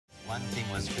One thing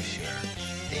was for sure.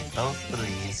 They both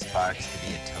believed Sparks to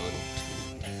be a total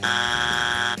tool.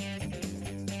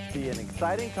 Be an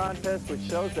exciting contest which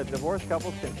shows that divorced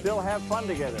couples can still have fun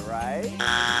together, right?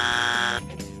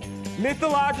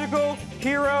 Mythological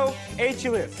hero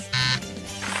H-list.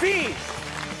 C.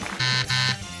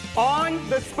 On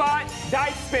the spot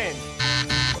dice spin.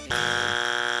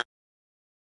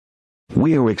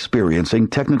 We are experiencing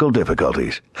technical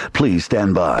difficulties. Please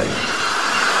stand by.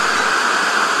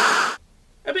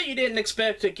 I bet you didn't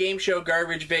expect a game show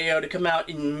garbage video to come out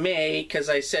in May, because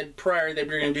I said prior that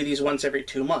we were going to do these once every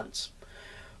 2 months.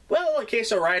 Well, in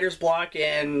case of writer's block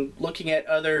and looking at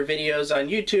other videos on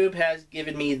YouTube has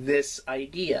given me this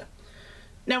idea.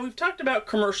 Now, we've talked about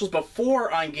commercials before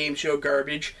on game show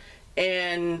garbage,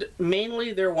 and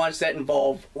mainly they're ones that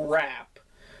involve rap.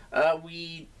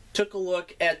 We took a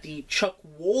look at the Chuck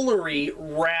Woolery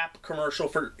rap commercial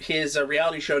for his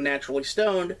reality show Naturally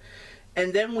Stoned,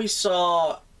 and then we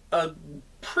saw a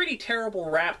pretty terrible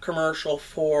rap commercial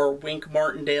for Wink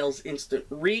Martindale's Instant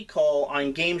Recall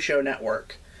on Game Show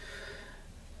Network.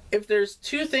 If there's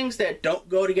two things that don't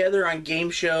go together on game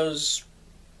shows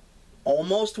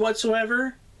almost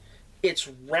whatsoever, it's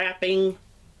rapping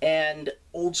and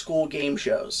old school game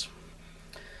shows.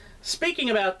 Speaking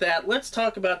about that, let's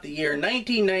talk about the year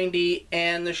 1990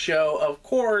 and the show, of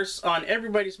course, on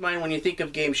everybody's mind when you think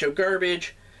of game show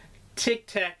garbage, Tic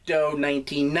Tac Dough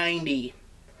 1990.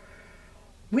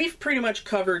 We've pretty much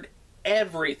covered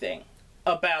everything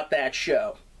about that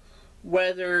show,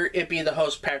 whether it be the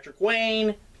host Patrick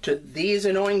Wayne, to these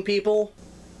annoying people.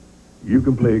 You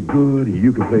can play good,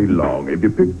 you can play long. If you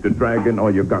pick the dragon,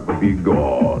 all you got to be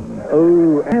gone.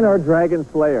 Oh, and our Dragon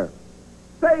Slayer.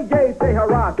 Say gay, say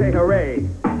hurrah, say hooray.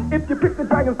 If you pick the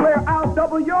dragon slayer, I'll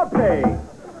double your pay.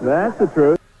 That's the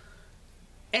truth.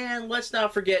 And let's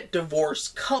not forget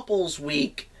Divorced Couples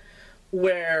Week,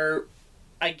 where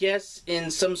I guess in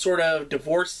some sort of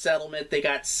divorce settlement they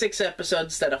got 6 episodes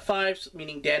instead of 5,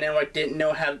 meaning Dan and White didn't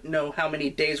know how many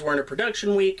days were in a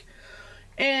production week.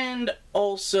 And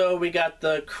also we got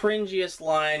the cringiest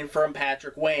line from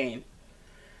Patrick Wayne.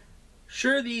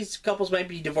 Sure, these couples might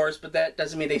be divorced, but that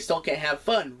doesn't mean they still can't have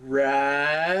fun,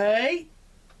 right?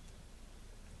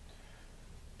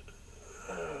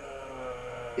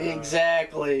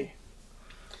 Exactly.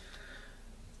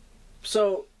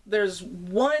 So, there's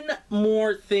one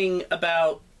more thing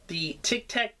about the Tic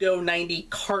Tac Dough 90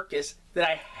 carcass that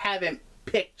I haven't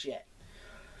picked yet.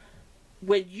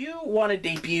 When you want to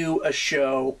debut a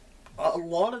show, a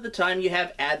lot of the time you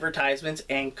have advertisements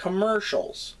and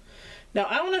commercials. Now,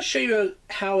 I want to show you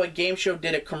how a game show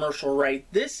did a commercial right.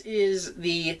 This is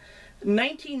the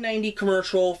 1990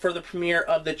 commercial for the premiere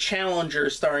of The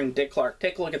Challengers starring Dick Clark.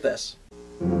 Take a look at this.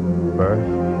 First,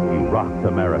 he rocked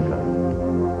America.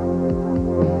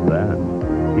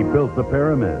 Then, he built the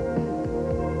pyramids.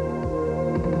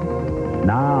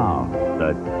 Now,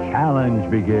 the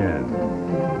challenge begins.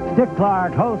 Dick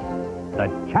Clark hosts The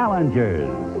Challengers,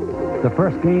 the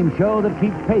first game show that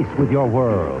keeps pace with your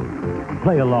world.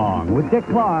 Play along with Dick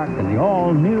Clark and the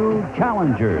all-new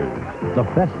Challengers, the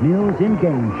best news in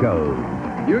game shows.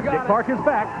 Dick Clark is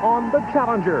back on The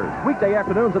Challengers, weekday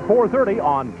afternoons at 4:30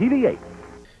 on TV8.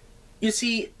 You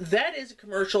see, that is a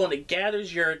commercial and it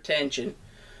gathers your attention.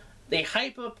 They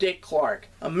hype up Dick Clark,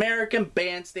 American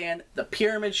Bandstand, the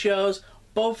Pyramid shows,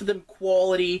 both of them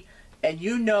quality, and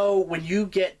you know when you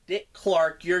get Dick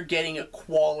Clark, you're getting a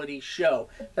quality show.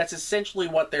 That's essentially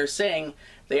what they're saying.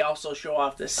 They also show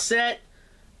off the set.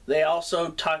 They also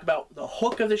talk about the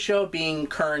hook of the show being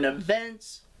current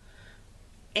events.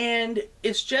 And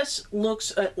it just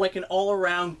looks like an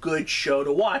all-around good show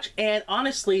to watch. And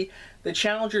honestly, The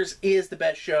Challengers is the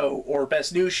best show, or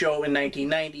best new show in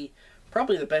 1990.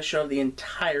 Probably the best show of the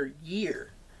entire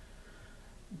year.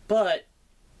 But,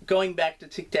 going back to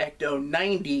Tic Tac Dough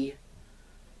 90,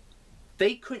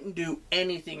 they couldn't do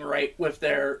anything right with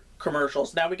their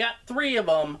commercials. Now, we got 3 of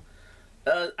them.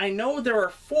 I know there are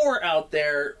 4 out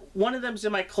there. One of them's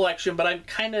in my collection, but I'm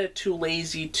kind of too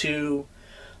lazy to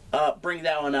bring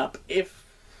that one up. If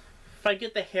I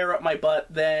get the hair up my butt,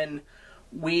 then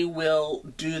we will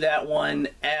do that one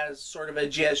as sort of a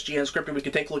GSG unscripted. We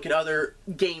can take a look at other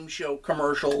game show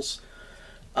commercials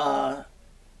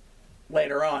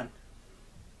later on.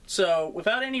 So,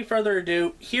 without any further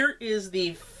ado, here is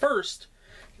the first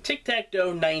Tic Tac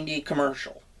Dough 90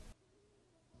 commercial.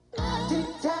 Tic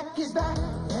Tac is back,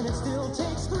 and it still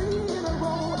takes 3 in a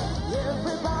row.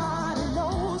 Everybody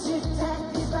knows Tic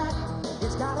Tac is back.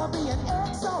 It's gotta be an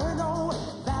X or an O.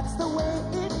 That's the way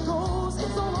it goes.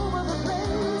 It's all over the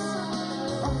place.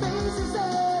 Our faces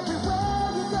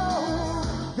everywhere you go.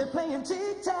 They're playing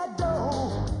Tic Tac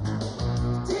Dough.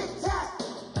 Tic Tac.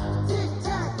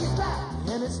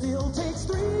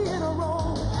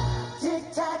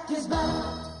 Tac is back.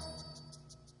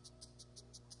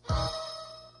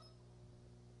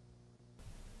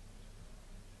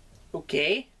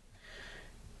 Okay.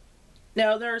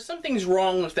 Now, there are some things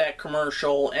wrong with that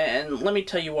commercial, and let me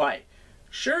tell you why.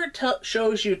 Sure, it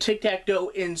shows you Tic Tac Dough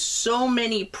in so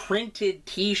many printed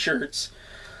t-shirts,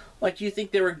 like you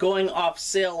think they were going off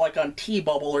sale like on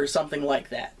T-Bubble or something like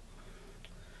that.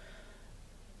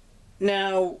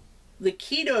 Now, the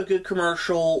key to a good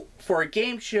commercial for a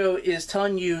game show is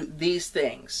telling you these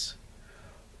things.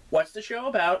 What's the show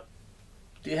about?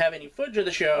 Do you have any footage of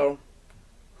the show?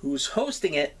 Who's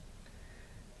hosting it?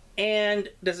 And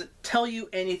does it tell you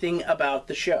anything about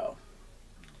the show?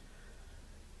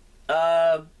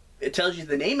 It tells you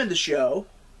the name of the show,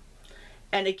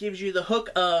 and it gives you the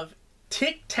hook of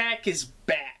Tic Tac is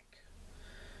back.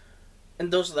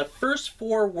 And those are the first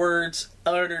 4 words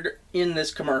uttered in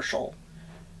this commercial.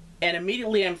 And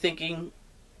immediately I'm thinking,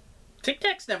 Tic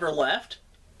Tacs never left.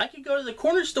 I could go to the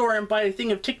corner store and buy a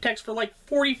thing of Tic Tacs for like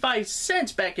 45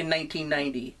 cents back in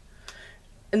 1990.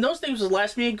 And those things would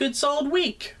last me a good solid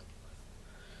week.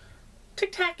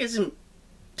 Tic Tac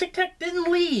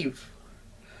didn't leave.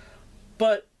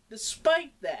 But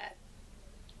despite that,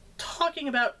 talking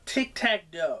about Tic Tac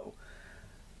Dough,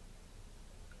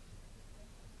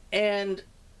 and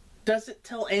does it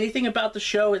tell anything about the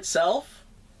show itself?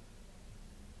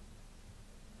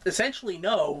 Essentially,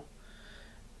 no.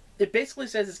 It basically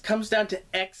says it comes down to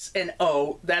X and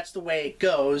O. That's the way it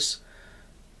goes.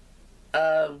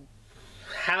 How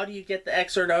do you get the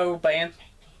X or O?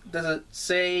 Does it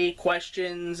say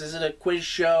questions? Is it a quiz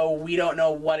show? We don't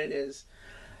know what it is.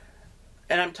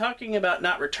 And I'm talking about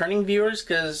not returning viewers,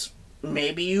 because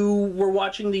maybe you were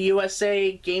watching the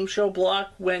USA game show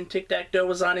block when Tic Tac Dough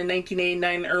was on in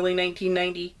 1989, early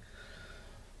 1990.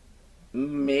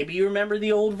 Maybe you remember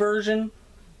the old version.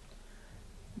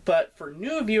 But for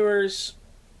new viewers,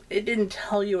 it didn't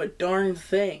tell you a darn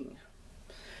thing.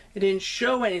 It didn't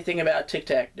show anything about Tic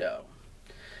Tac Dough.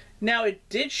 Now, it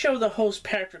did show the host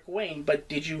Patrick Wayne, but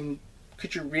could you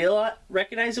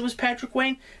recognize it was Patrick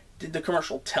Wayne? Did the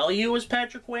commercial tell you it was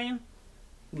Patrick Wayne?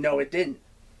 No, it didn't.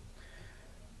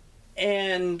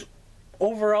 And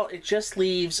overall, it just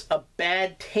leaves a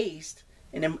bad taste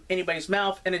in anybody's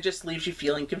mouth, and it just leaves you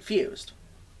feeling confused.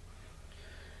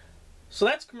 So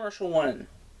that's commercial 1.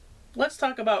 Let's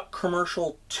talk about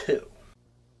commercial 2.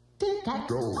 Tic Tac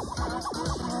Dough.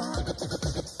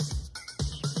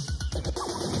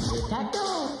 Tic Tac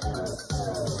Dough.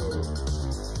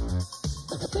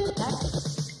 Tic Tac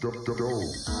Dough.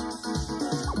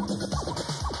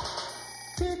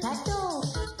 Tic Tac Dough.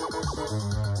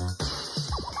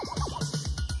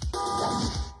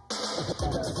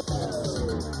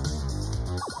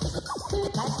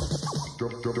 Tic Tac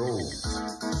Dough.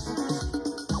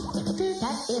 Tic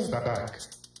Tac is back.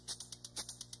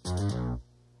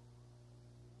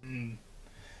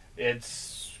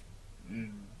 It's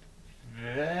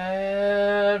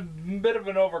a bit of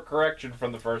an overcorrection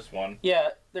from the first one. Yeah,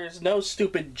 there's no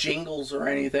stupid jingles or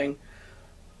anything.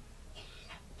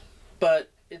 But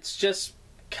it's just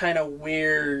kind of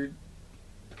weird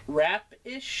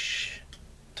rap-ish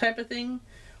type of thing.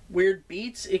 Weird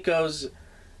beats. It goes...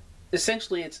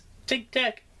 Essentially, it's Tic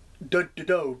Tac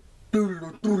Dough.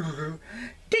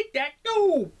 Tic Tac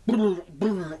Dough.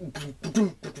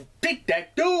 Tic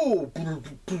Tac Dough.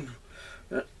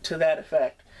 To that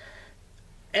effect.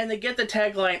 And they get the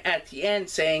tagline at the end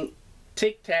saying,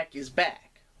 Tic Tac is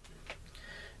back.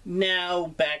 Now,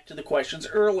 back to the questions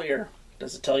earlier.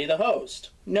 Does it tell you the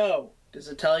host? No. Does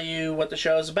it tell you what the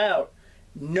show is about?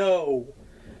 No.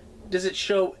 Does it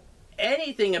show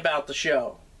anything about the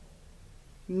show?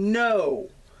 No.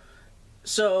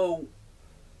 So,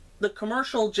 the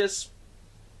commercial just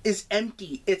is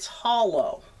empty. It's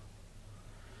hollow.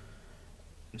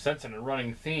 I'm sensing a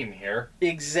running theme here.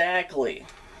 Exactly.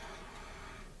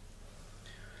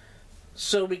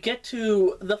 So we get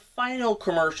to the final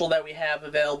commercial that we have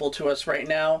available to us right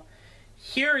now.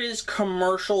 Here is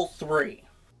commercial 3.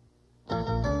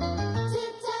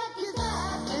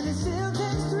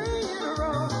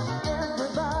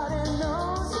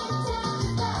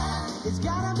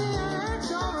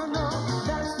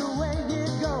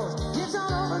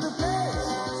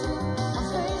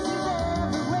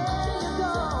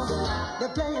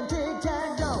 Playing Tic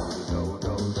Tac Dough.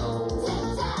 Tic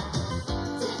Tac.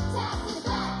 Tic Tac is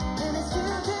back. And it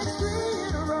still takes 3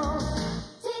 in a row.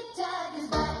 Tic Tac is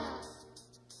back.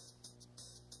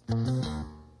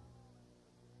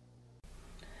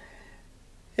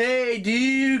 Hey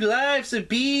dude, life's a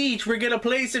beach. We're gonna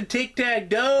play some Tic Tac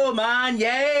Dough, man.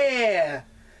 Yeah.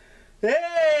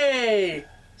 Hey,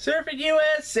 Surfing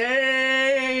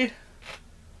USA.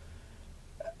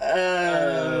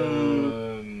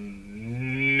 No.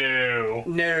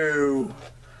 No.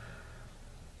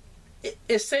 It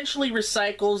essentially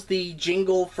recycles the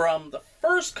jingle from the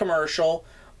first commercial,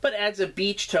 but adds a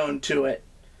beach tone to it.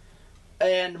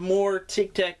 And more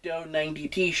Tic Tac Dough 90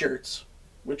 t-shirts.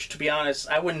 Which, to be honest,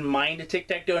 I wouldn't mind a Tic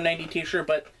Tac Dough 90 t-shirt,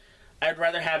 but I'd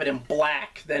rather have it in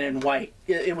black than in white.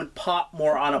 It would pop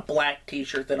more on a black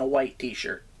t-shirt than a white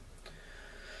t-shirt.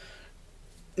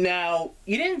 Now,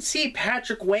 you didn't see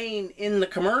Patrick Wayne in the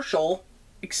commercial,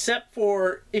 except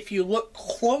for if you look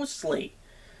closely.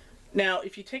 Now,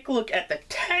 if you take a look at the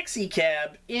taxi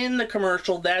cab in the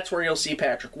commercial, that's where you'll see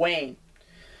Patrick Wayne.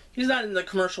 He's not in the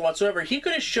commercial whatsoever. He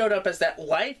could have showed up as that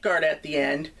lifeguard at the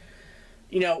end,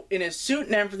 you know, in his suit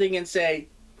and everything, and say,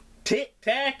 Tic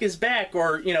Tac is back,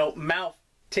 or, you know, mouth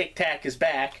Tic Tac is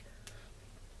back.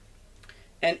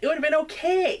 And it would have been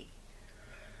okay.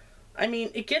 I mean,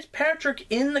 it gets Patrick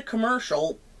in the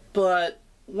commercial, but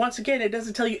once again, it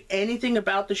doesn't tell you anything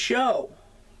about the show.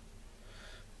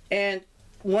 And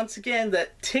once again, the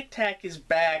Tic Tac is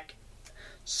back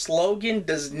slogan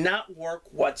does not work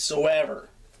whatsoever.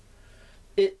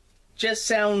 It just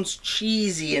sounds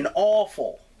cheesy and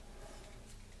awful.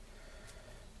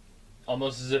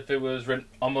 Almost as if it was written.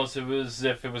 Almost as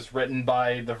if it was written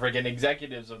by the friggin'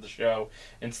 executives of the show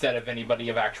instead of anybody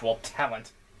of actual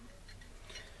talent.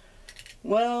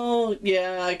 Well,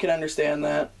 yeah, I can understand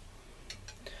that.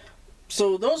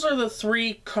 So those are the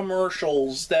 3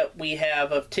 commercials that we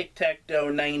have of Tic Tac Dough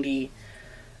 90.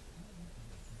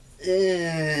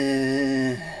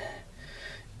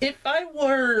 If I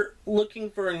were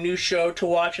looking for a new show to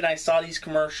watch and I saw these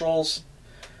commercials,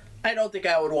 I don't think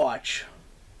I would watch.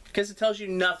 Because it tells you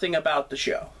nothing about the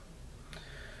show.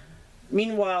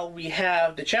 Meanwhile, we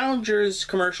have the Challengers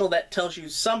commercial that tells you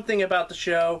something about the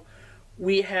show.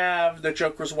 We have the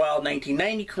Joker's Wild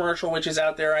 1990 commercial, which is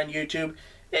out there on YouTube.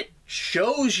 It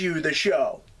shows you the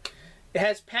show. It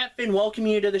has Pat Finn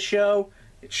welcoming you to the show.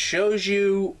 It shows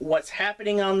you what's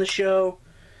happening on the show.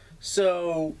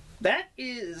 So that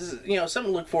is, you know,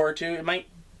 something to look forward to. It might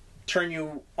turn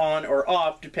you on or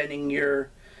off depending your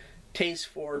taste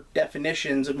for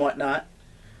definitions and whatnot.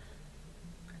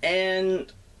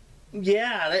 And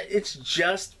yeah, it's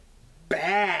just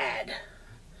bad.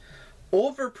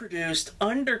 Overproduced,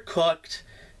 undercooked,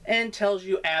 and tells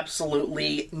you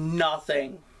absolutely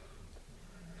nothing.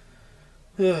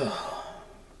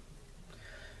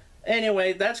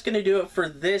 Anyway, that's going to do it for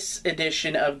this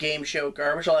edition of Game Show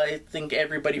Garbage. I thank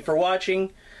everybody for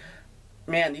watching.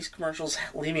 Man, these commercials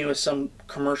leave me with some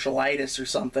commercialitis or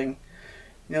something.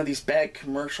 You know, these bad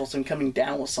commercials and coming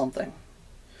down with something.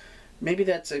 Maybe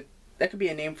that could be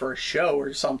a name for a show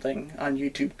or something on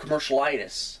YouTube,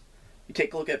 commercialitis. You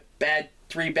take a look at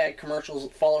 3 bad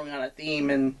commercials following on a theme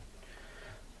and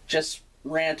just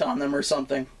rant on them or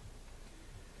something.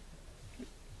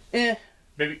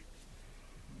 Maybe.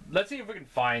 Let's see if we can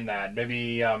find that.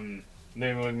 Maybe we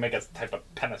can make a type of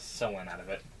penicillin out of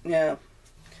it. Yeah.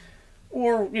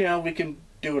 Or, you know, we can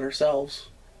do it ourselves.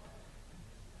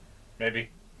 Maybe.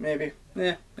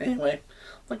 Yeah, anyway.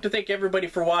 I'd like to thank everybody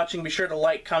for watching. Be sure to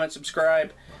like, comment,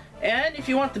 subscribe. And if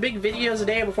you want the big videos a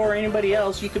day before anybody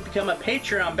else, you could become a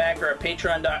Patreon backer at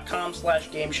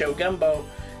patreon.com/GameShowGumbo.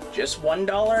 Just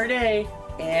 $1 a day,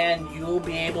 and you'll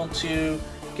be able to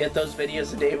get those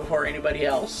videos a day before anybody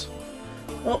else.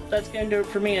 Well, that's going to do it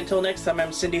for me. Until next time,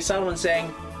 I'm Cindy Solomon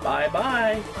saying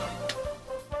bye-bye.